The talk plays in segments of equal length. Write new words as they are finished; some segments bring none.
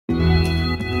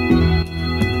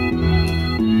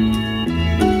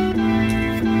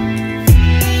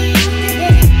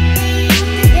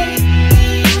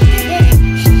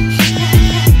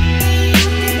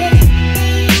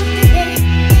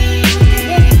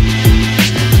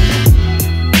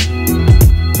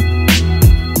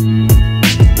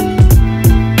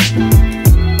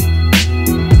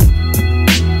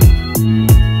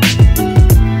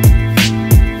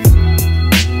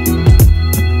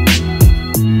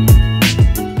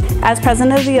As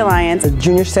president of the Alliance. A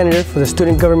junior senator for the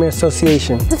Student Government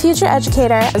Association. As a future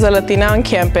educator. As a Latina on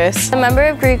campus. A member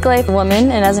of Greek Life. Woman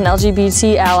and as an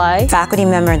LGBT ally. Faculty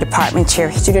member and department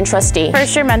chair. Student trustee.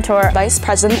 First year mentor. Vice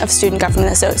president of Student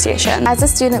Government Association. As a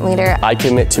student leader. I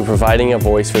commit to providing a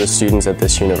voice for the students at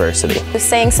this university.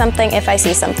 Saying something if I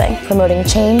see something. Promoting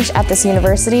change at this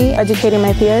university. Educating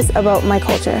my peers about my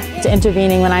culture. To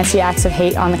intervening when I see acts of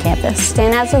hate on the campus.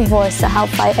 Stand as a voice to help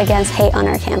fight against hate on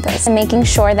our campus. And making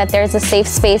sure that there's a safe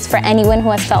space for anyone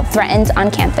who has felt threatened on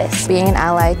campus. Being an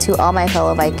ally to all my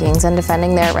fellow Vikings and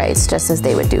defending their rights just as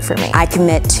they would do for me. I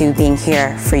commit to being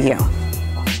here for you.